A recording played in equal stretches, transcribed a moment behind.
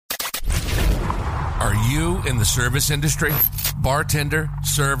you in the service industry? Bartender,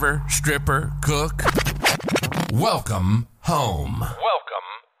 server, stripper, cook? Welcome home. Welcome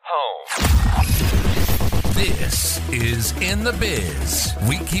home. This is In the Biz.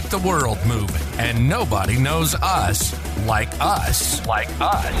 We keep the world moving, and nobody knows us like us. Like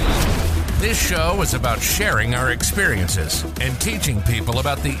us. This show is about sharing our experiences and teaching people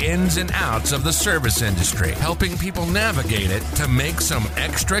about the ins and outs of the service industry, helping people navigate it to make some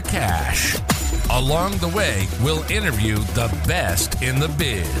extra cash. Along the way, we'll interview the best in the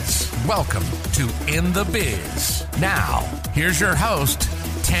biz. Welcome to In the Biz. Now, here's your host,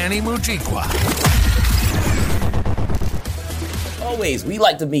 Tany Mujikwa. Always, we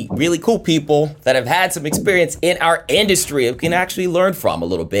like to meet really cool people that have had some experience in our industry and can actually learn from a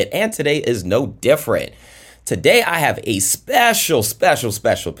little bit. And today is no different. Today, I have a special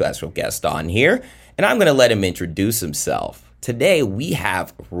guest on here, and I'm going to let him introduce himself. Today, we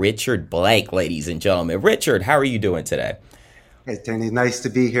have Richard Blank, ladies and gentlemen. Richard, how are you doing today? Hey, Tany, nice to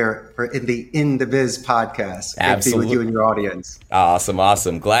be here for In the Biz podcast. Great to be with you and your audience.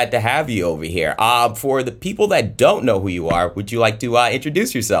 Awesome. Glad to have you over here. For the people that don't know who you are, would you like to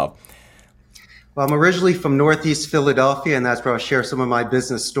introduce yourself? Well, I'm originally from Northeast Philadelphia, and that's where I'll share some of my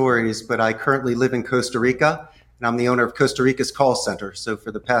business stories, but I currently live in Costa Rica, and I'm the owner of Costa Rica's call center. So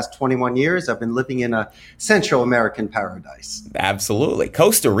for the past 21 years, I've been living in a Central American paradise. Absolutely.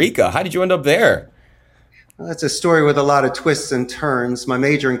 Costa Rica. How did you end up there? Well, that's a story with a lot of twists and turns. My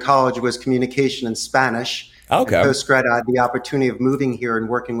major in college was communication and Spanish. Okay. Post-grad, I had the opportunity of moving here and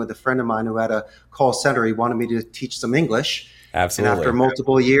working with a friend of mine who had a call center. He wanted me to teach some English. Absolutely. And after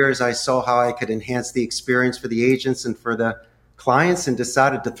multiple years, I saw how I could enhance the experience for the agents and for the clients and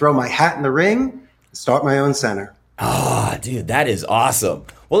decided to throw my hat in the ring and start my own center. Dude, that is awesome.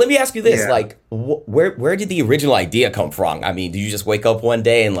 Well, let me ask you this. Yeah. Like, where did the original idea come from? I mean, did you just wake up one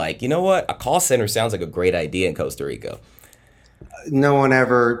day and like, you know what? A call center sounds like a great idea in Costa Rica. No one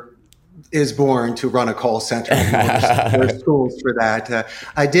ever is born to run a call center. There are schools for that.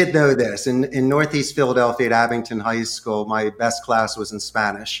 I did know this. In Northeast Philadelphia at Abington High School, my best class was in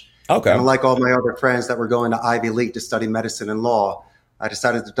Spanish. Okay. And unlike all my other friends that were going to Ivy League to study medicine and law, I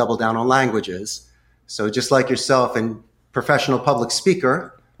decided to double down on languages. So just like yourself and professional public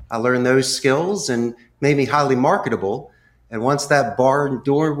speaker, I learned those skills and made me highly marketable. And once that barn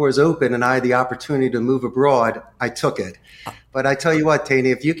door was open and I had the opportunity to move abroad, I took it. But I tell you what,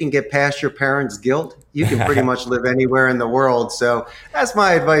 Tany, if you can get past your parents' guilt, you can pretty much live anywhere in the world. So that's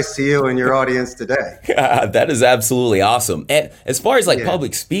my advice to you and your audience today. That is absolutely awesome. And as far as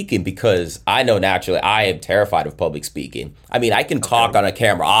public speaking, because I know naturally I am terrified of public speaking. I mean, I can talk on a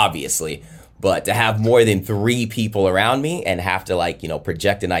camera, obviously. But to have more than 3 people around me and have to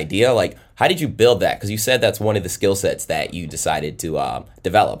project an idea, how did you build that? Because you said that's one of the skill sets that you decided to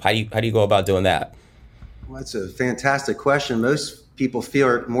develop. How do you go about doing that? Well, that's a fantastic question. Most people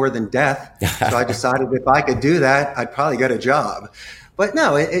fear it more than death. So I decided if I could do that, I'd probably get a job. But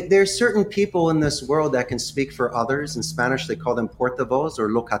no, there's certain people in this world that can speak for others. In Spanish, they call them portavoz or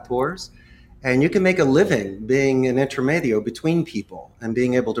locators. And you can make a living being an intermedio between people and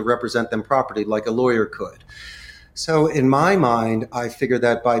being able to represent them properly like a lawyer could. So in my mind, I figured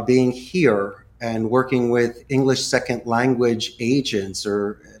that by being here and working with English second language agents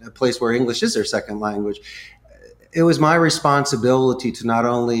or a place where English is their second language, it was my responsibility to not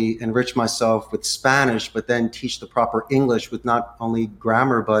only enrich myself with Spanish, but then teach the proper English with not only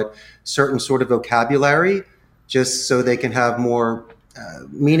grammar, but certain sort of vocabulary, just so they can have more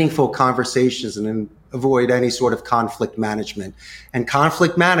meaningful conversations and avoid any sort of conflict management. And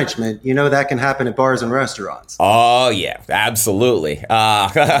conflict management, that can happen at bars and restaurants. Oh, yeah, absolutely.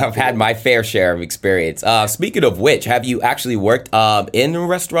 I've had my fair share of experience. Speaking of which, have you actually worked in the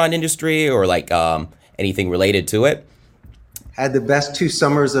restaurant industry or anything related to it? Had the best 2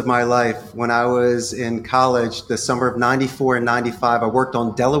 summers of my life. When I was in college, the summer of 94 and 95, I worked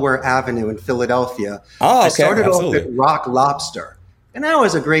on Delaware Avenue in Philadelphia. Oh, okay. I started Absolutely. off at Rock Lobster. And that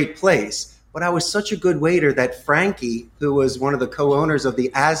was a great place, but I was such a good waiter that Frankie, who was one of the co-owners of the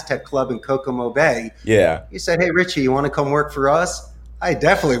Aztec Club in Kokomo Bay, he said, "Hey, Richie, you want to come work for us?" I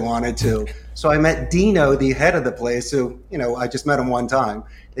definitely wanted to. So I met Dino, the head of the place, who, I just met him one time.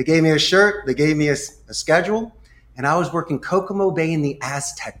 They gave me a shirt, they gave me a schedule, and I was working Kokomo Bay in the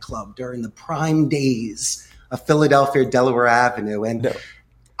Aztec Club during the prime days of Philadelphia, Delaware Avenue. And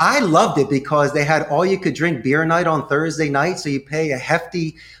I loved it because they had all you could drink beer night on Thursday night. So you pay a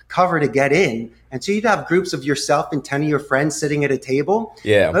hefty cover to get in. And so you'd have groups of yourself and 10 of your friends sitting at a table.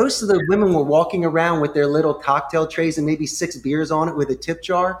 Yeah. Most of the women were walking around with their little cocktail trays and maybe 6 beers on it with a tip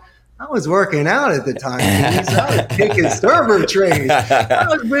jar. I was working out at the time. So I was taking server trays. I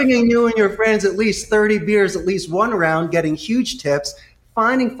was bringing you and your friends at least 30 beers, at least one round, getting huge tips,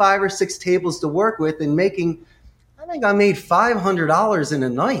 finding 5 or 6 tables to work with, and making, I think I made $500 in a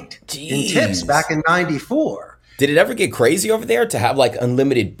night in tips back in '94. Did it ever get crazy over there to have like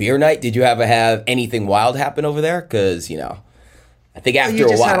unlimited beer night? Did you ever have anything wild happen over there? Because, I think after you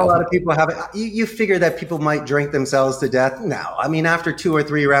just a while, had a lot of people have it. You figure that people might drink themselves to death. No, I mean, after 2 or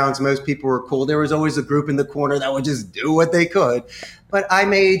 3 rounds, most people were cool. There was always a group in the corner that would just do what they could. But I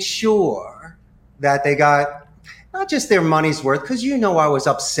made sure that they got not just their money's worth, because I was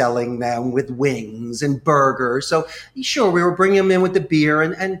upselling them with wings and burgers. So sure, we were bringing them in with the beer,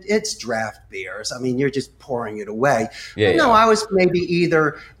 and it's draft beers. I mean, you're just pouring it away. I was maybe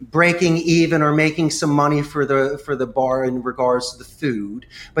either breaking even or making some money for the bar in regards to the food.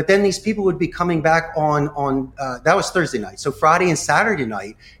 But then these people would be coming back on that was Thursday night. So Friday and Saturday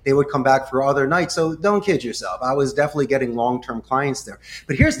night, they would come back for other nights. So don't kid yourself. I was definitely getting long-term clients there.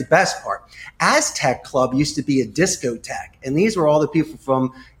 But here's the best part. Aztec Club used to be a discotheque, and these were all the people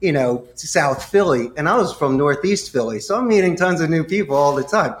from South Philly, and I was from Northeast Philly, so I'm meeting tons of new people all the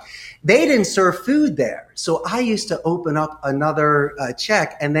time. They didn't serve food there, so I used to open up another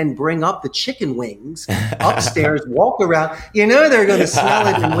check and then bring up the chicken wings upstairs, walk around. They're going to smell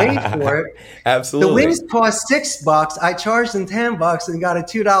it and wait for it. Absolutely. The wings cost $6. I charged them $10 and got a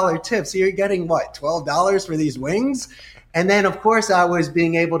 $2 tip. So you're getting what, $12 for these wings? And then, of course, I was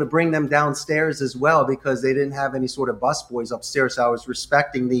being able to bring them downstairs as well because they didn't have any sort of busboys upstairs. So I was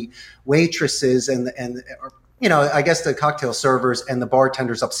respecting the waitresses and I guess the cocktail servers and the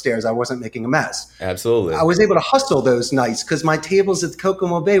bartenders upstairs. I wasn't making a mess. Absolutely. I was able to hustle those nights because my tables at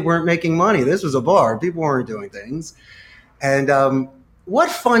Kokomo Bay weren't making money. This was a bar. People weren't doing things. And what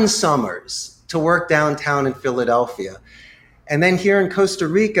fun summers to work downtown in Philadelphia. And then here in Costa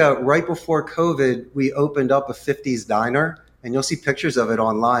Rica, right before COVID, we opened up a 50s diner, and you'll see pictures of it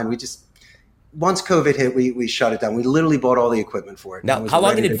online. Once COVID hit, we shut it down. We literally bought all the equipment for it. Now, how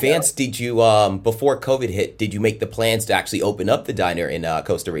long in advance did you, before COVID hit, did you make the plans to actually open up the diner in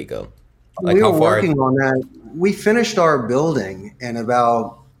Costa Rica? We were working on that. We finished our building in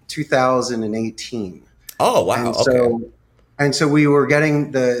about 2018. Oh, wow. And so we were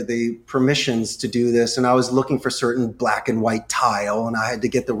getting the permissions to do this, and I was looking for certain black and white tile, and I had to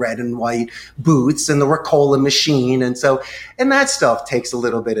get the red and white booths and the Ricola machine, and that stuff takes a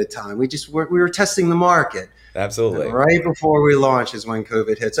little bit of time. We were testing the market. Absolutely. And right before we launched is when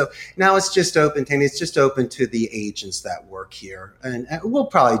COVID hit. So now it's just open, Tany. It's just open to the agents that work here, and we'll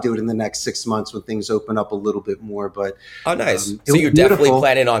probably do it in the next 6 months when things open up a little bit more. But oh, nice. So you're definitely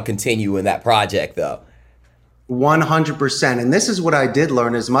planning on continuing that project, though. 100%. And this is what I did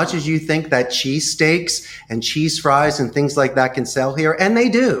learn. As much as you think that cheesesteaks and cheese fries and things like that can sell here, and they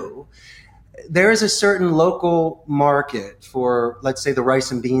do, there is a certain local market for, let's say, the rice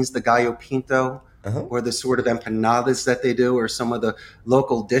and beans, the gallo pinto, or the sort of empanadas that they do, or some of the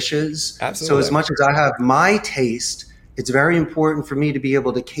local dishes. Absolutely. So as much as I have my taste, it's very important for me to be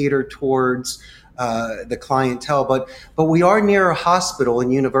able to cater towards the clientele, but we are near a hospital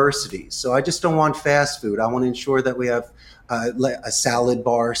and universities. So I just don't want fast food. I want to ensure that we have a salad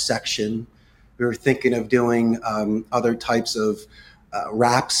bar section. We were thinking of doing other types of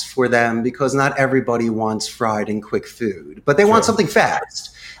wraps for them because not everybody wants fried and quick food, but they want something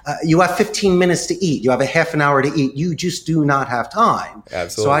fast. You have 15 minutes to eat. You have a half an hour to eat. You just do not have time.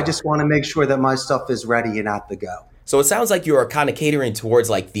 Absolutely. So I just want to make sure that my stuff is ready and at the go. So it sounds like you're kind of catering towards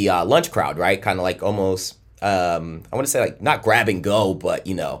like the lunch crowd, right? Kind of like almost, I want to say like not grab and go, but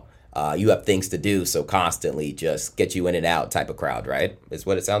you have things to do. So constantly just get you in and out type of crowd, right? Is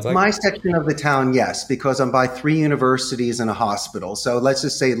what it sounds like? My section of the town, yes, because I'm by 3 universities and a hospital. So let's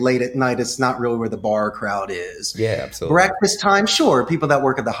just say late at night, it's not really where the bar crowd is. Yeah, absolutely. Breakfast time, sure. People that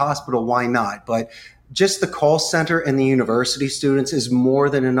work at the hospital, why not? But just the call center and the university students is more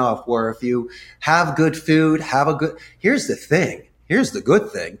than enough, where if you have good food, here's the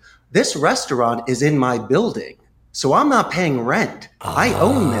good thing. This restaurant is in my building, so I'm not paying rent. I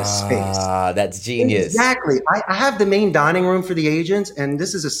own this space. That's genius. Exactly. I have the main dining room for the agents, and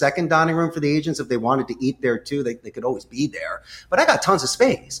this is a second dining room for the agents. If they wanted to eat there too, they could always be there. But I got tons of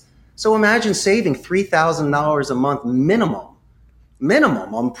space. So imagine saving $3,000 a month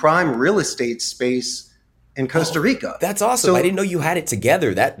minimum on prime real estate space in Costa Rica. That's awesome. So, I didn't know you had it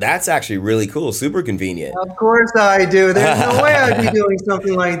together. That's actually really cool. Super convenient. Of course I do. There's no way I'd be doing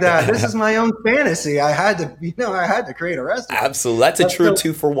something like that. This is my own fantasy. I had to create a restaurant. Absolutely. That's a true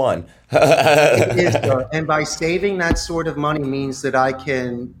 2-for-1. It is, and by saving that sort of money means that I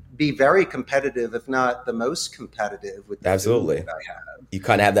can be very competitive, if not the most competitive with the food Absolutely. that I have. You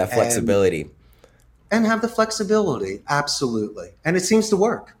kind of have that And flexibility. have the flexibility. Absolutely. And it seems to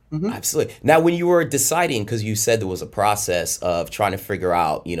work. Mhm. Absolutely. Now, when you were deciding, because you said there was a process of trying to figure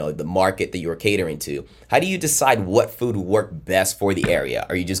out, the market that you were catering to, how do you decide what food would work best for the area?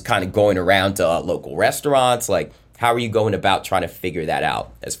 Are you just kind of going around to local restaurants? Like, how are you going about trying to figure that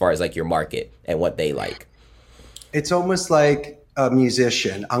out as far as like your market and what they like? It's almost like a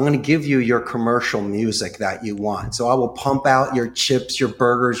musician. I'm going to give you your commercial music that you want. So I will pump out your chips, your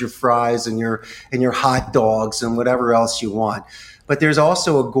burgers, your fries, and your hot dogs and whatever else you want. But there's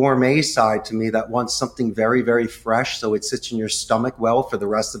also a gourmet side to me that wants something very, very fresh, so it sits in your stomach well for the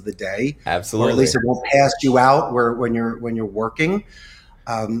rest of the day. Absolutely. Or at least it won't pass you out when you're working.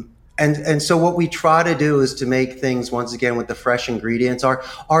 And so what we try to do is to make things, once again, with the fresh ingredients.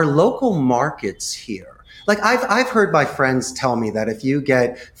 Our local markets here. Like I've heard my friends tell me that if you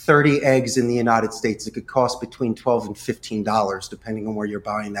get 30 eggs in the United States, it could cost between $12 and $15, depending on where you're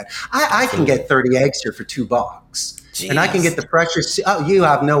buying that. I can get 30 eggs here for $2. Jeez. And I can get the freshest. Oh, you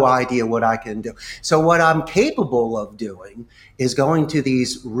have no idea what I can do. So what I'm capable of doing is going to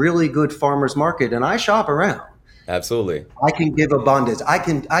these really good farmers market, and I shop around. Absolutely. I can give abundance. I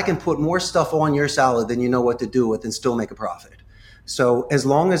can put more stuff on your salad than you know what to do with and still make a profit. So as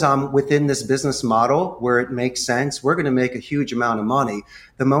long as I'm within this business model where it makes sense, we're going to make a huge amount of money.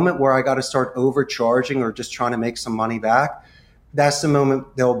 The moment where I got to start overcharging or just trying to make some money back, that's the moment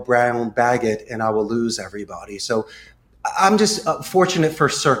they'll brown bag it and I will lose everybody. So I'm just fortunate for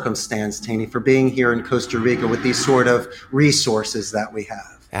circumstance, Tany, for being here in Costa Rica with these sort of resources that we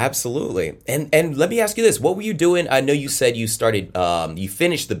have. Absolutely. And let me ask you this. What were you doing? I know you said you started, you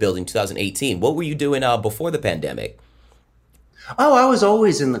finished the building in 2018. What were you doing before the pandemic? Oh, I was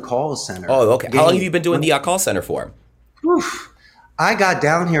always in the call center. Oh, okay. How long have you been doing the call center for? Oof. I got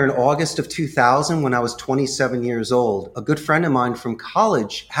down here in August of 2000 when I was 27 years old. A good friend of mine from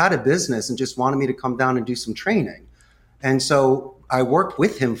college had a business and just wanted me to come down and do some training. And so I worked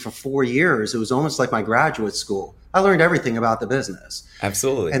with him for 4 years. It was almost like my graduate school. I learned everything about the business.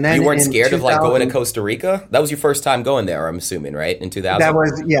 Absolutely. And then you weren't scared of like going to 2000 Costa Rica? That was your first time going there, I'm assuming, right? In 2000? That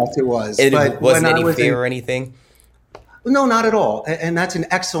was, yes, it was. It But wasn't when any I was fear or anything? No, not at all. And that's an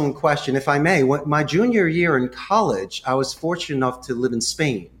excellent question. If I may, my junior year in college, I was fortunate enough to live in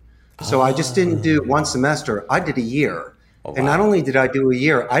Spain. So I just didn't do one semester. I did a year. Oh, wow. And not only did I do a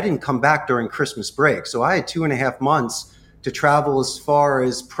year, I didn't come back during Christmas break. So I had 2.5 months to travel as far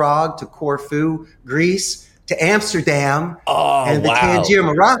as Prague to Corfu, Greece, to Amsterdam, and the Tangier,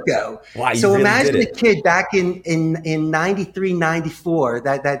 Morocco. Wow, so really imagine did a it. kid back in 93, 94,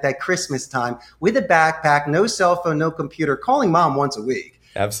 that Christmas time with a backpack, no cell phone, no computer, calling mom once a week.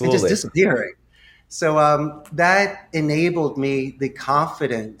 Absolutely. And just disappearing. So that enabled me the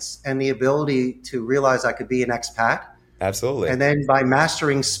confidence and the ability to realize I could be an expat. Absolutely. And then by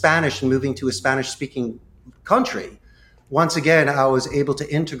mastering Spanish and moving to a Spanish-speaking country, once again, I was able to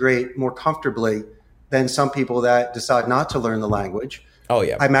integrate more comfortably than some people that decide not to learn the language. Oh,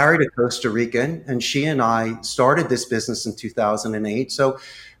 yeah. I married a Costa Rican, and she and I started this business in 2008. So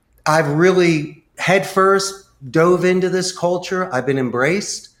I've really headfirst dove into this culture. I've been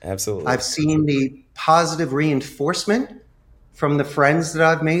embraced. Absolutely. I've seen the positive reinforcement from the friends that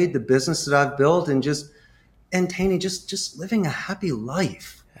I've made, the business that I've built, and Tany, just living a happy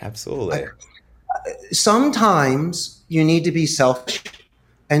life. Absolutely. Sometimes you need to be selfish,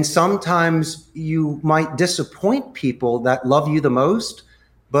 and sometimes you might disappoint people that love you the most.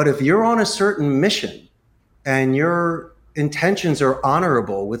 But if you're on a certain mission and your intentions are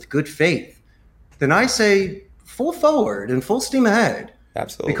honorable with good faith, then I say full forward and full steam ahead.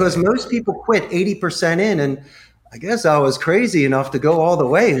 Absolutely. Because most people quit 80% in, and I guess I was crazy enough to go all the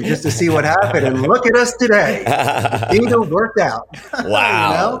way and just to see what happened. And look at us today. Bingo, worked out.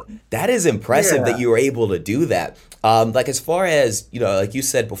 Wow. You know? That is impressive Yeah. that you were able to do that. Like as far as, like you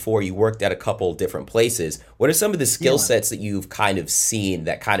said before, you worked at a couple different places. What are some of the skill sets that you've kind of seen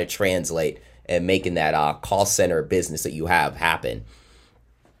that kind of translate and making that call center business that you have happen?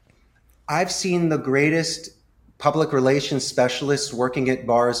 I've seen the greatest public relations specialists working at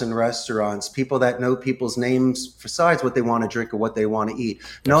bars and restaurants, people that know people's names besides what they want to drink or what they want to eat,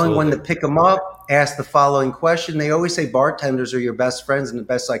 knowing when to pick them up, ask the following question. They always say bartenders are your best friends and the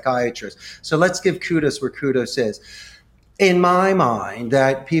best psychiatrists. So let's give kudos where kudos is. In my mind,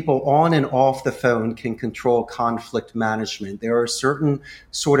 that people on and off the phone can control conflict management. There are certain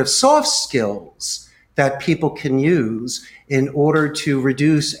sort of soft skills that people can use in order to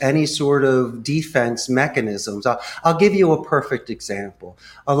reduce any sort of defense mechanisms. I'll give you a perfect example.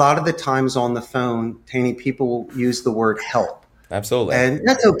 A lot of the times on the phone, Tany, people will use the word help. Absolutely. And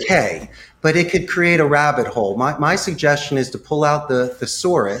that's okay, but it could create a rabbit hole. My suggestion is to pull out the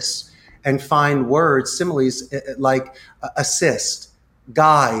thesaurus and find words, similes like assist,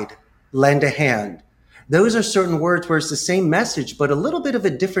 guide, lend a hand. Those are certain words where it's the same message, but a little bit of a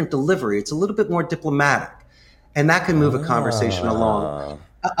different delivery. It's a little bit more diplomatic, and that can move a conversation along.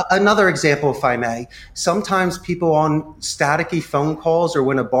 Another example, if I may, sometimes people on staticky phone calls or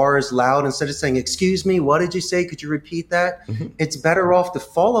when a bar is loud, instead of saying, excuse me, what did you say? Could you repeat that? It's better off to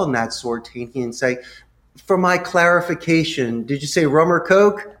fall on that sword, Tany, and say, for my clarification, did you say rum or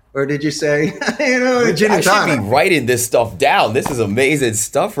Coke? Or did you say, gin and tonic? I should be writing this stuff down. This is amazing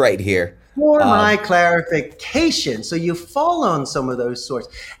stuff right here. For my clarification. So you fall on some of those sorts.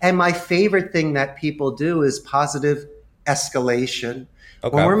 And my favorite thing that people do is positive escalation.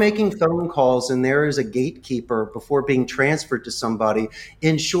 Okay. When we're making phone calls and there is a gatekeeper before being transferred to somebody,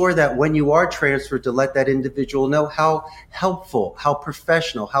 ensure that when you are transferred to let that individual know how helpful, how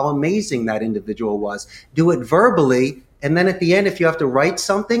professional, how amazing that individual was. Do it verbally. And then at the end, if you have to write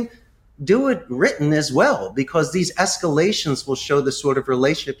something, do it written as well, because these escalations will show the sort of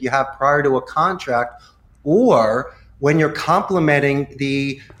relationship you have prior to a contract, or when you're complimenting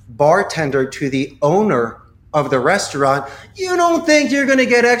the bartender to the owner of the restaurant, you don't think you're going to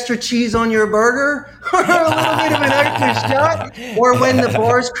get extra cheese on your burger or a little bit of an extra shot? Or when the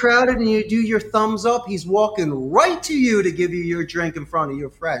bar's crowded and you do your thumbs up, he's walking right to you to give you your drink in front of your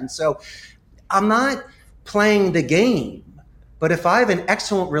friend. So I'm not playing the game, but if I have an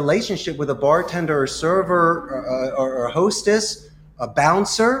excellent relationship with a bartender or server or hostess, a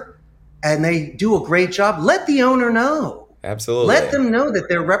bouncer, and they do a great job, let the owner know. Absolutely. Let them know that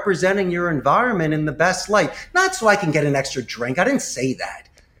they're representing your environment in the best light. Not so I can get an extra drink. I didn't say that.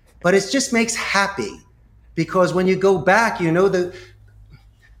 But it just makes happy, because when you go back, you know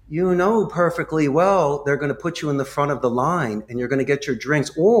perfectly well they're going to put you in the front of the line and you're going to get your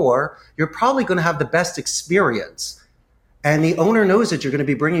drinks, or you're probably going to have the best experience. And the owner knows that you're going to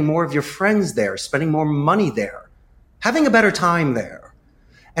be bringing more of your friends there, spending more money there, having a better time there.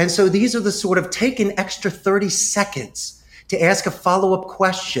 And so these are the sort of take an extra 30 seconds to ask a follow-up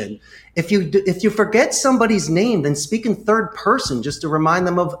question. If you forget somebody's name, then speak in third person just to remind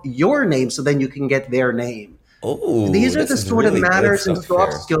them of your name so then you can get their name. Oh, these are the sort of manners and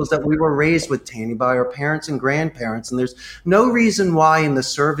soft skills that we were raised with, Tany, by our parents and grandparents. And there's no reason why in the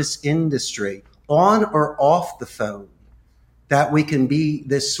service industry, on or off the phone, that we can be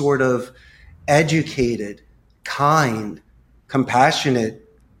this sort of educated, kind, compassionate,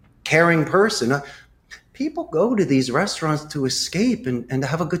 caring person. People go to these restaurants to escape and to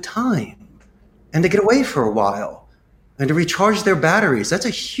have a good time and to get away for a while and to recharge their batteries. That's a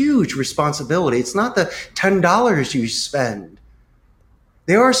huge responsibility. It's not the $10 you spend.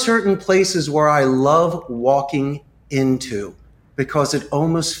 There are certain places where I love walking into because it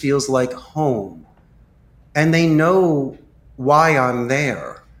almost feels like home. And they know why I'm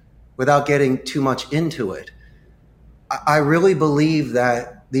there without getting too much into it. I really believe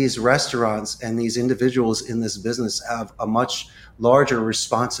that these restaurants and these individuals in this business have a much larger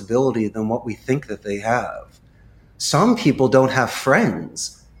responsibility than what we think that they have. Some people don't have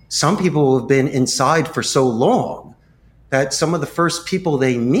friends. Some people have been inside for so long that some of the first people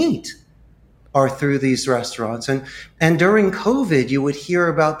they meet are through these restaurants. And during COVID, you would hear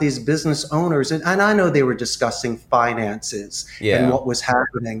about these business owners, and I know they were discussing finances and what was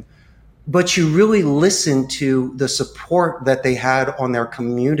happening, but you really listen to the support that they had on their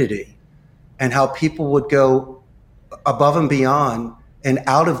community and how people would go above and beyond and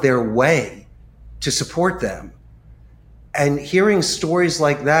out of their way to support them. And hearing stories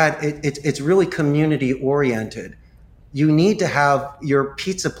like that, it's really community oriented. You need to have your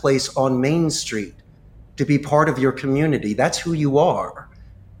pizza place on Main Street to be part of your community. That's who you are.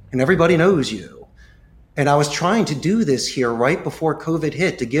 And everybody knows you. And I was trying to do this here right before COVID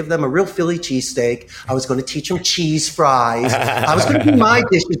hit to give them a real Philly cheesesteak. I was going to teach them cheese fries. I was going to do my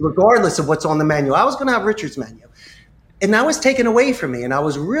dishes regardless of what's on the menu. I was going to have Richard's menu. And that was taken away from me. And I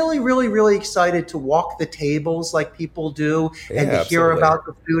was really, really, really excited to walk the tables like people do and to hear about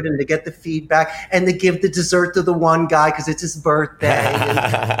the food and to get the feedback and to give the dessert to the one guy because it's his birthday.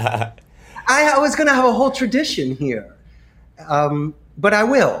 I was going to have a whole tradition here. But I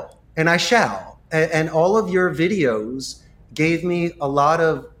will, and I shall. And all of your videos gave me a lot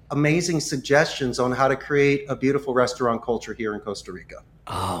of amazing suggestions on how to create a beautiful restaurant culture here in Costa Rica.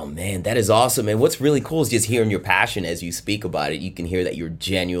 Oh, man, that is awesome. And what's really cool is just hearing your passion as you speak about it. You can hear that you're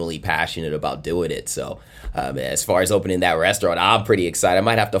genuinely passionate about doing it. So as far as opening that restaurant, I'm pretty excited. I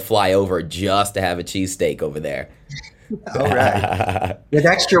might have to fly over just to have a cheesesteak over there. All right. With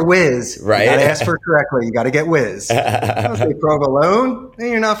extra whiz. Right. You got to ask for it correctly. You got to get whiz. Don't say provolone.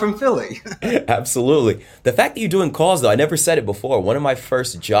 Then you're not from Philly. Absolutely. The fact that you're doing calls, though, I never said it before. One of my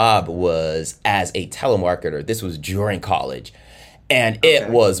first job was as a telemarketer. This was during college. And it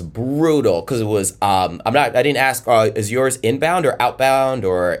was brutal because it was, I didn't ask, is yours inbound or outbound,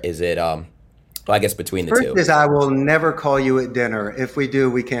 or is it, well, I guess between the two? First is I will never call you at dinner. If we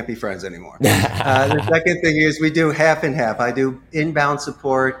do, we can't be friends anymore. The second thing is we do half and half. I do inbound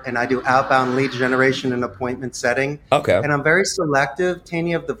support and I do outbound lead generation and appointment setting. Okay. And I'm very selective,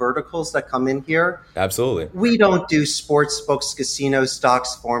 Tany, of the verticals that come in here. Absolutely. We don't do sports books, casinos,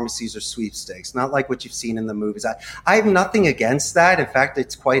 stocks, pharmacies, or sweepstakes. Not like what you've seen in the movies. I have nothing against that. In fact,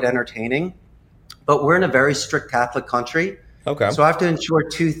 it's quite entertaining. But we're in a very strict Catholic country. Okay. So I have to ensure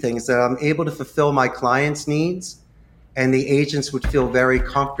two things: that I'm able to fulfill my clients' needs and the agents would feel very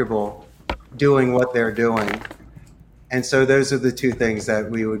comfortable doing what they're doing. And so those are the two things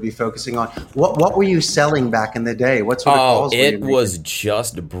that we would be focusing on. What were you selling back in the day? What sort of calls were you making? It was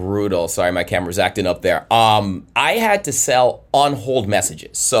just brutal. Sorry, my camera's acting up there. I had to sell on hold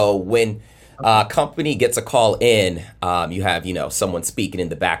messages. So when a company gets a call in, you have, someone speaking in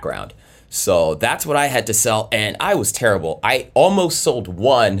the background. So that's what I had to sell, and I was terrible. I almost sold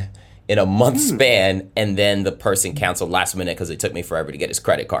one in a month span, and then the person canceled last minute because it took me forever to get his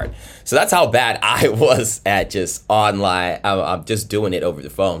credit card. So that's how bad I was at just online. I'm just doing it over the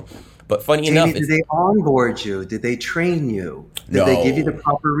phone. But funny enough, did they onboard you? Did they train you? Did No. they give you the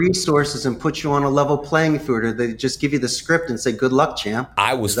proper resources and put you on a level playing field, or did they just give you the script and say, good luck, champ?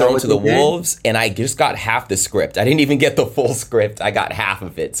 I was thrown to the wolves, and I just got half the script. I didn't even get the full script. I got half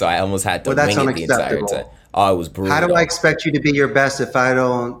of it, so I almost had to wing it the entire time. Oh, it was brutal. How do I expect you to be your best if I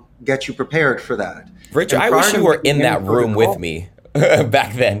don't get you prepared for that? Richard, I wish you were in that room with me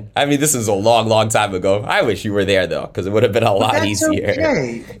back then. I mean, this is a long, long time ago. I wish you were there, though, because it would have been a lot easier.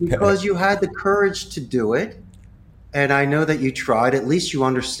 Okay, because you had the courage to do it. And I know that you tried. At least you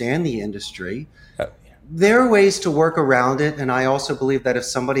understand the industry. There are ways to work around it. And I also believe that if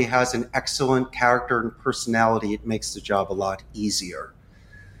somebody has an excellent character and personality, it makes the job a lot easier.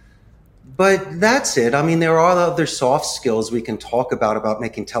 But that's it. I mean, there are other soft skills we can talk about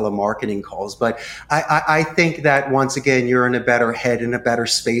making telemarketing calls. But I think that, once again, you're in a better head, in a better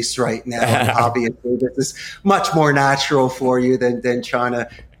space right now. And obviously, this is much more natural for you than trying to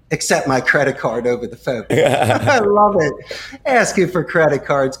accept my credit card over the phone. I love it. Asking for credit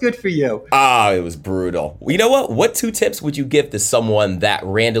cards. Good for you. Oh, it was brutal. Well, you know what? What 2 tips would you give to someone that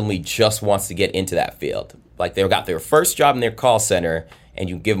randomly just wants to get into that field? Like they got their first job in their call center, and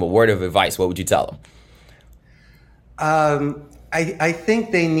you give them a word of advice. What would you tell them? I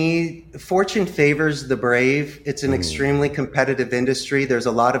think they need, fortune favors the brave. It's an extremely competitive industry. There's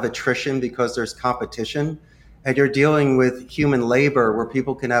a lot of attrition because there's competition. And you're dealing with human labor where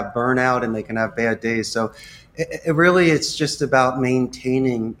people can have burnout and they can have bad days. So it's just about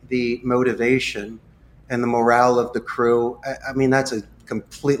maintaining the motivation and the morale of the crew. I mean, that's a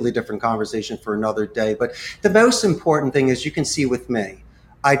completely different conversation for another day. But the most important thing is, you can see with me,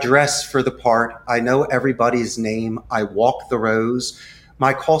 I dress for the part. I know everybody's name. I walk the rows.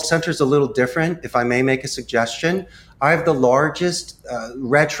 My call center is a little different. If I may make a suggestion, I have the largest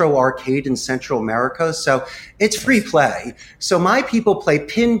retro arcade in Central America, so it's free play. So my people play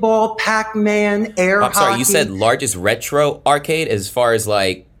pinball, Pac-Man, air hockey. Sorry, you said largest retro arcade as far as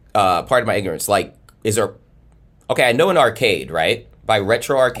like, pardon my ignorance, like, is there, okay, I know an arcade, right? By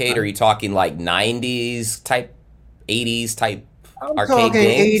retro arcade, are you talking like 90s type, 80s type arcade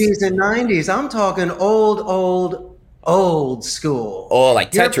games? I'm talking 80s and 90s. I'm talking old school. Oh,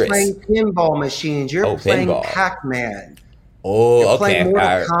 like Tetris. You're playing pinball machines. You're playing pinball. Pac-Man. Oh, you're okay. playing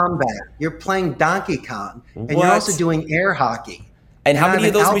Mortal Kombat. You're playing Donkey Kong. And you're also doing air hockey. And how many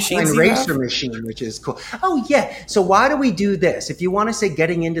of those machines do you have? Racer machine, which is cool. Oh, yeah. So why do we do this? If you want to say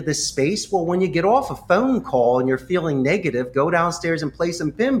getting into this space, well, when you get off a phone call and you're feeling negative, go downstairs and play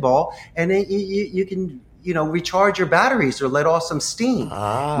some pinball, and then you can recharge your batteries or let off some steam.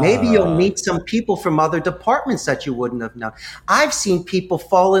 Maybe you'll meet some people from other departments that you wouldn't have known. I've seen people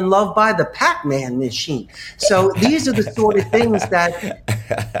fall in love by the Pac-Man machine. So these are the sort of things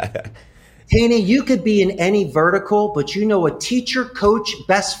that, Tany, you could be in any vertical, but a teacher, coach,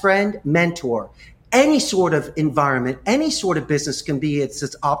 best friend, mentor, any sort of environment, any sort of business can be its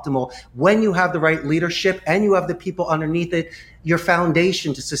optimal when you have the right leadership and you have the people underneath it, your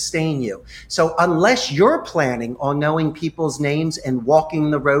foundation to sustain you. So unless you're planning on knowing people's names and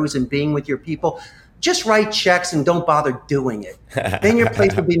walking the rows and being with your people, just write checks and don't bother doing it. Then your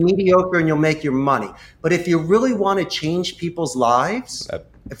place will be mediocre and you'll make your money. But if you really want to change people's lives,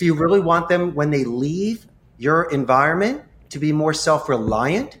 if you really want them when they leave, your environment to be more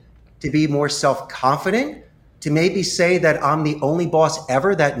self-reliant, to be more self-confident, to maybe say that I'm the only boss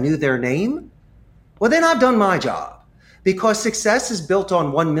ever that knew their name, well, then I've done my job. Because success is built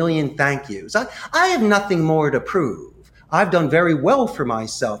on 1 million thank yous. I have nothing more to prove. I've done very well for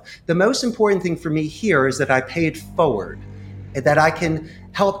myself. The most important thing for me here is that I pay it forward, that I can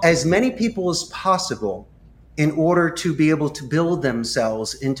help as many people as possible in order to be able to build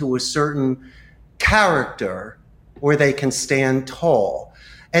themselves into a certain character where they can stand tall.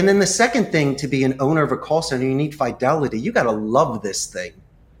 And then the second thing, to be an owner of a call center, you need fidelity. You got to love this thing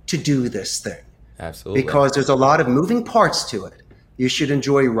to do this thing. Absolutely. Because there's a lot of moving parts to it. You should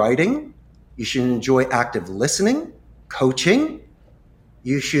enjoy writing. You should enjoy active listening, coaching.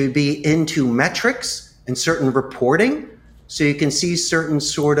 You should be into metrics and certain reporting so you can see certain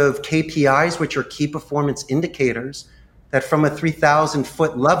sort of KPIs, which are key performance indicators, that from a 3,000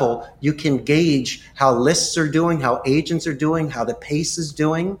 foot level, you can gauge how lists are doing, how agents are doing, how the pace is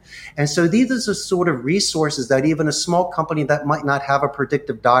doing. And so these are the sort of resources that even a small company that might not have a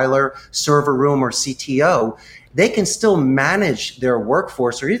predictive dialer, server room, or CTO, they can still manage their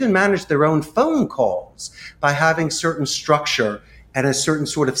workforce or even manage their own phone calls by having certain structure and a certain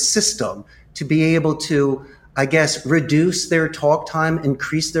sort of system to be able to, I guess, reduce their talk time,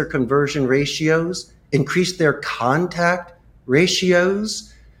 increase their conversion ratios, increase their contact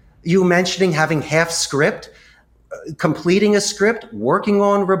ratios. You mentioning having half script, completing a script, working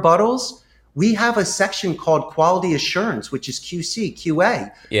on rebuttals. We have a section called quality assurance, which is QC, QA.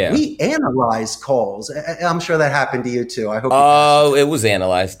 Yeah. We analyze calls. I'm sure that happened to you too. I hope. Oh, it was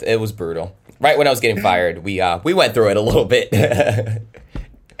analyzed. It was brutal. Right when I was getting fired, we went through it a little bit.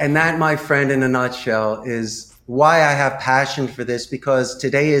 And that, my friend, in a nutshell, is why I have passion for this, because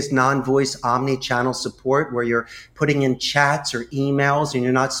today is non-voice omni-channel support where you're putting in chats or emails and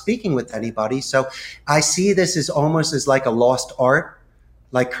you're not speaking with anybody. So I see this as almost as like a lost art,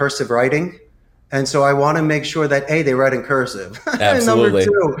 like cursive writing. And so I want to make sure that A, they write in cursive. And number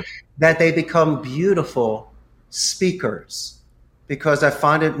two, that they become beautiful speakers, because I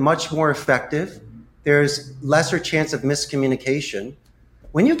find it much more effective. There's lesser chance of miscommunication.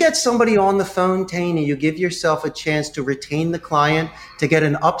 When you get somebody on the phone, Tany, you give yourself a chance to retain the client, to get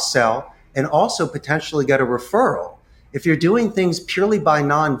an upsell, and also potentially get a referral. If you're doing things purely by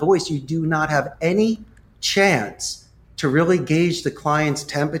non-voice, you do not have any chance to really gauge the client's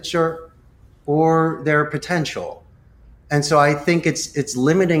temperature or their potential. And so I think it's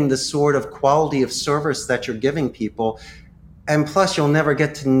limiting the sort of quality of service that you're giving people. And plus, you'll never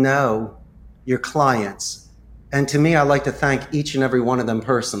get to know your clients. And to me, I like to thank each and every one of them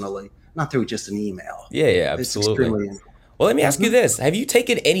personally, not through just an email. Yeah, absolutely. Well, let me ask you this. Have you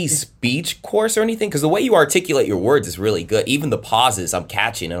taken any speech course or anything? Because the way you articulate your words is really good. Even the pauses I'm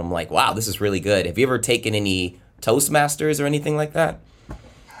catching, and I'm like, wow, this is really good. Have you ever taken any Toastmasters or anything like that?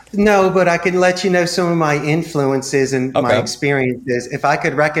 No, but I can let you know some of my influences and my experiences. If I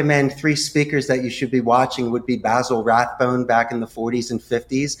could recommend 3 speakers that you should be watching, it would be Basil Rathbone back in the 40s and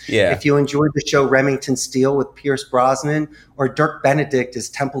 50s. Yeah. If you enjoyed the show Remington Steele with Pierce Brosnan, or Dirk Benedict as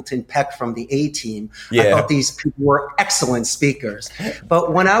Templeton Peck from the A-Team, I thought these people were excellent speakers.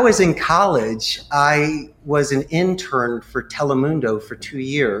 But when I was in college, I was an intern for Telemundo for 2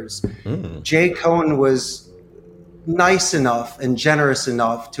 years. Jay Cohen was nice enough and generous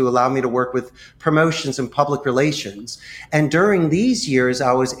enough to allow me to work with promotions and public relations. And during these years,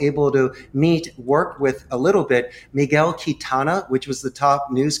 I was able to work with a little bit Miguel Quintana, which was the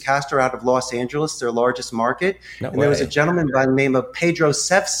top newscaster out of Los Angeles, their largest market. There was a gentleman by the name of Pedro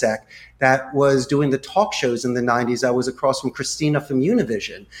Sevsek that was doing the talk shows in the 90s. I was across from Christina from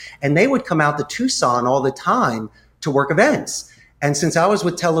Univision. And they would come out to Tucson all the time to work events. And since I was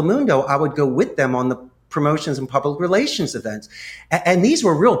with Telemundo, I would go with them on the promotions and public relations events. And these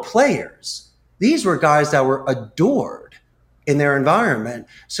were real players. These were guys that were adored in their environment.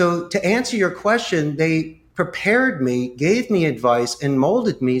 So to answer your question, they prepared me, gave me advice, and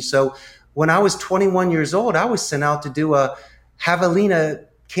molded me. So when I was 21 years old, I was sent out to do a Javelina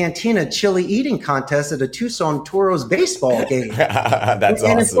Cantina chili eating contest at a Tucson Toros baseball game. That's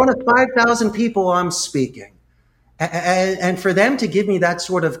and awesome. in front of 5,000 people, I'm speaking. And for them to give me that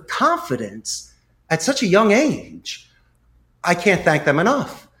sort of confidence at such a young age, I can't thank them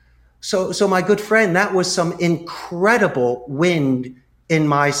enough. So my good friend, that was some incredible wind in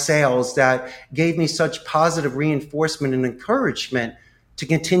my sails that gave me such positive reinforcement and encouragement to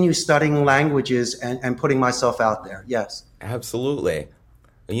continue studying languages and putting myself out there. Yes. Absolutely.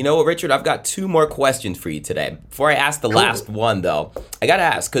 You know what, Richard? I've got 2 more questions for you today. Before I ask the last one, though, I got to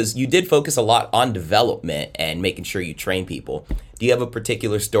ask, because you did focus a lot on development and making sure you train people. Do you have a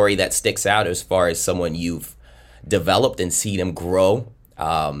particular story that sticks out as far as someone you've developed and seen them grow,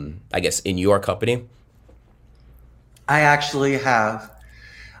 I guess, in your company? I actually have.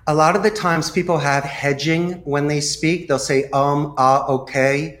 A lot of the times people have hedging when they speak. They'll say,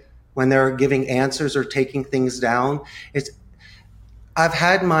 okay, when they're giving answers or taking things down. I've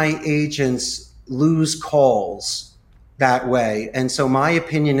had my agents lose calls that way. And so my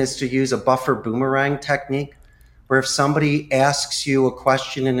opinion is to use a buffer boomerang technique, where if somebody asks you a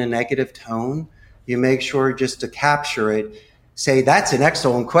question in a negative tone, you make sure just to capture it. Say, that's an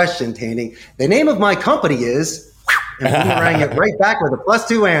excellent question, Tany. The name of my company is, and boomerang it right back with a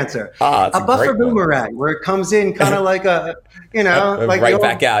 +2 answer. A buffer boomerang, where it comes in kind of like a, like right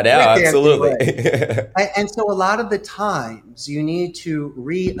back out. Yeah, absolutely. And so a lot of the times you need to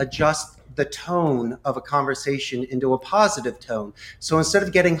readjust the tone of a conversation into a positive tone. So instead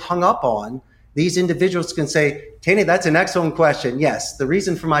of getting hung up on, these individuals can say, Tany, that's an excellent question. Yes, the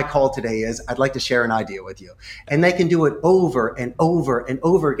reason for my call today is I'd like to share an idea with you. And they can do it over and over and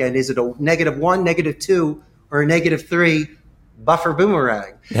over again. Is it a -1, -2, or a -3? Buffer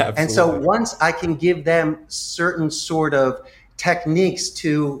boomerang. Absolutely. And so once I can give them certain sort of techniques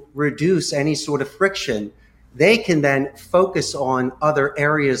to reduce any sort of friction, they can then focus on other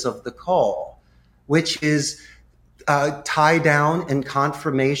areas of the call, which is tie down and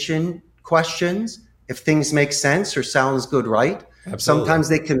confirmation questions. If things make sense or sounds good, right? Absolutely. Sometimes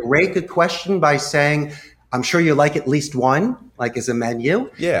they can rake a question by saying, I'm sure you like at least one, like as a menu.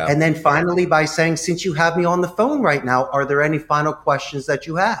 Yeah. And then finally by saying, since you have me on the phone right now, are there any final questions that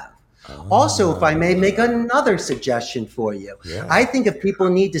you have? Also, if I may make another suggestion for you, I think if people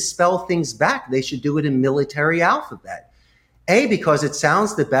need to spell things back, they should do it in military alphabet. Because it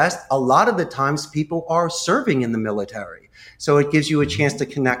sounds the best. A lot of the times people are serving in the military. So it gives you a chance to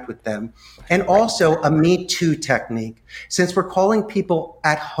connect with them. And also a Me Too technique. Since we're calling people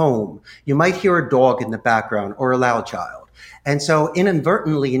at home, you might hear a dog in the background or a loud child. And so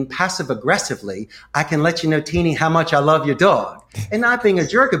inadvertently and passive aggressively, I can let you know, Tany, how much I love your dog. And not being a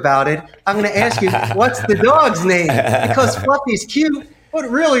jerk about it, I'm going to ask you, what's the dog's name? Because Fluffy's cute, but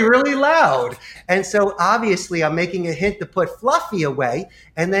really, really loud. And so obviously I'm making a hint to put Fluffy away,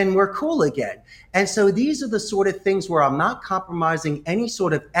 and then we're cool again. And so these are the sort of things where I'm not compromising any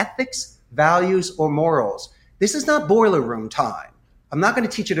sort of ethics, values, or morals. This is not boiler room time. I'm not going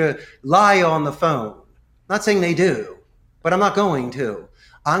to teach you to lie on the phone. I'm not saying they do, but I'm not going to.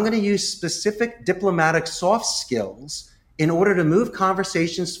 I'm going to use specific diplomatic soft skills in order to move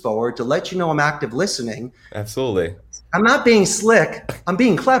conversations forward, to let you know I'm active listening. Absolutely. I'm not being slick. I'm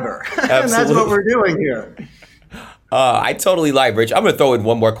being clever. And that's what we're doing here. I totally lie, Rich. I'm going to throw in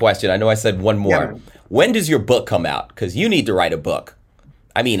one more question. I know I said one more. Yeah. When does your book come out? Because you need to write a book.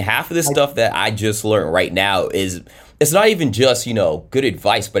 I mean, half of the stuff that I just learned right now is, it's not even just, good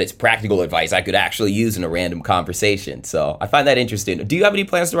advice, but it's practical advice I could actually use in a random conversation. So I find that interesting. Do you have any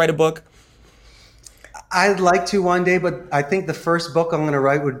plans to write a book? I'd like to one day, but I think the first book I'm going to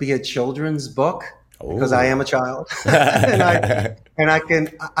write would be a children's book. Because I am a child.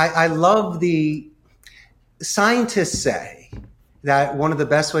 I love the scientists say that one of the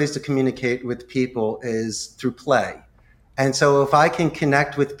best ways to communicate with people is through play. And so if I can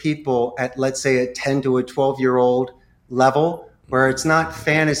connect with people at, let's say, a 10 to a 12-year-old level, where it's not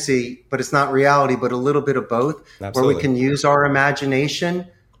fantasy, but it's not reality, but a little bit of both, Absolutely. Where we can use our imagination,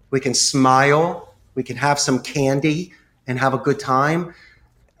 we can smile, we can have some candy and have a good time,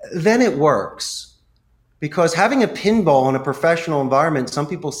 then it works. Because having a pinball in a professional environment, some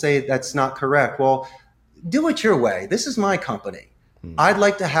people say that's not correct. Well, do it your way. This is my company. I'd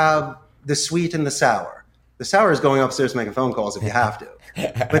like to have the sweet and the sour. The sour is going upstairs making phone calls if you have to.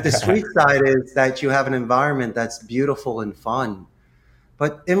 But the sweet side is that you have an environment that's beautiful and fun.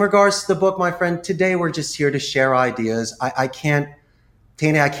 But in regards to the book, my friend, today we're just here to share ideas.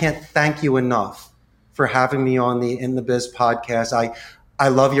 Tany, I can't thank you enough for having me on the In the Biz podcast. I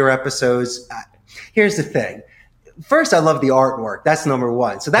love your episodes. Here's the thing. First, I love the artwork. That's number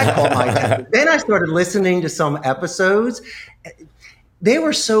one. So that caught my attention. Then I started listening to some episodes. They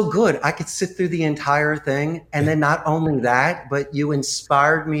were so good. I could sit through the entire thing. And then not only that, but you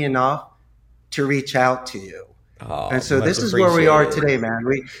inspired me enough to reach out to you. And so this is where we are today, man.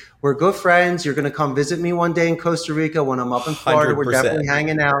 We're good friends. You're going to come visit me one day in Costa Rica when I'm up in Florida. 100%. We're definitely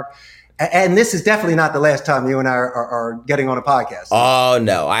hanging out. And this is definitely not the last time you and I are getting on a podcast. Oh,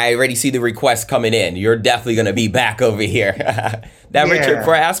 no. I already see the requests coming in. You're definitely going to be back over here. Now, Richard,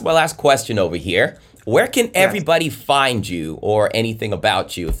 before I ask my last question over here, Where can everybody find you or anything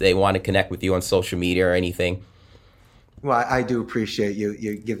about you if they want to connect with you on social media or anything? Well, I do appreciate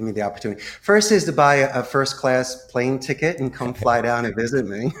you giving me the opportunity. First is to buy a first class plane ticket and come fly down and visit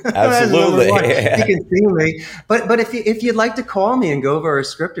me. Absolutely. You can see me. But if you'd like to call me and go over a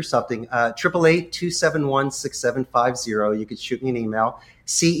script or something, 888-271-6750. You could shoot me an email.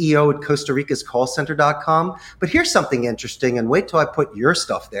 CEO at Costa Rica's callcenter.com. But here's something interesting, and wait till I put your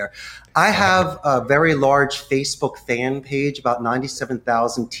stuff there. I have a very large Facebook fan page, about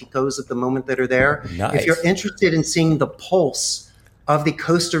 97,000 ticos at the moment that are there. Nice. If you're interested in seeing the pulse of the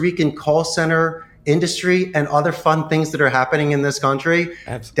Costa Rican call center industry and other fun things that are happening in this country,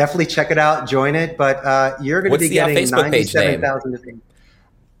 definitely check it out, join it. But you're going to be getting 97,000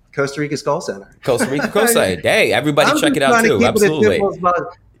 Costa Rica's call center. Costa Rica call center. Hey, everybody check it out too. Absolutely.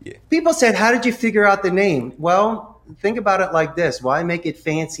 People said, how did you figure out the name? Well, think about it like this. Why make it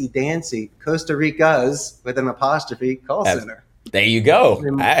fancy dancy? Costa Rica's, with an apostrophe, call center. There you go.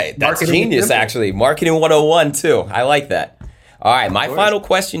 Hey, that's genius, actually. Marketing 101 too. I like that. All right, my final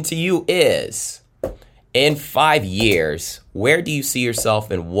question to you is, in 5 years, where do you see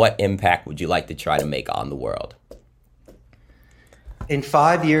yourself and what impact would you like to try to make on the world? In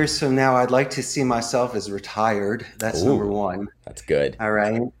 5 years from now, I'd like to see myself as retired. That's number one. That's good. All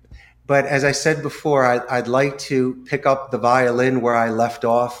right. But as I said before, I'd like to pick up the violin where I left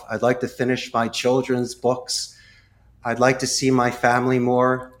off. I'd like to finish my children's books. I'd like to see my family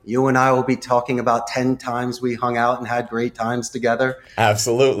more. You and I will be talking about 10 times we hung out and had great times together.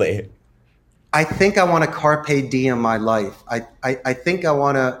 Absolutely. I think I want to carpe diem my life. I think I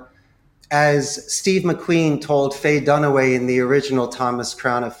want to, as Steve McQueen told Faye Dunaway in the original Thomas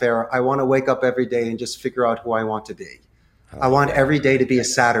Crown Affair, I want to wake up every day and just figure out who I want to be. I want every day to be a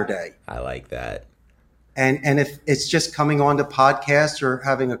Saturday. I like that. And if it's just coming on to podcast or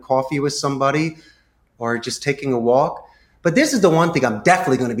having a coffee with somebody or just taking a walk. But this is the one thing I'm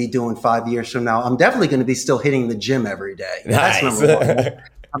definitely going to be doing 5 years from now. I'm definitely going to be still hitting the gym every day. Nice. That's number one.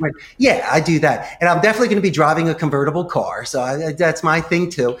 I do that. And I'm definitely going to be driving a convertible car. So that's my thing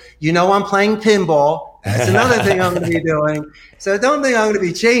too. You know, I'm playing pinball. That's another thing I'm going to be doing. So don't think I'm going to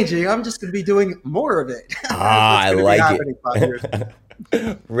be changing. I'm just going to be doing more of it. I like it.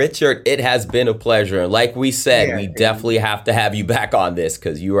 Richard, it has been a pleasure. Like we said, we definitely have to have you back on this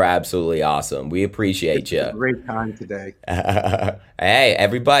because you are absolutely awesome. We appreciate you. Great time today. Hey,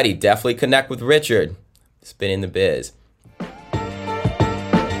 everybody, definitely connect with Richard. It's been in the biz.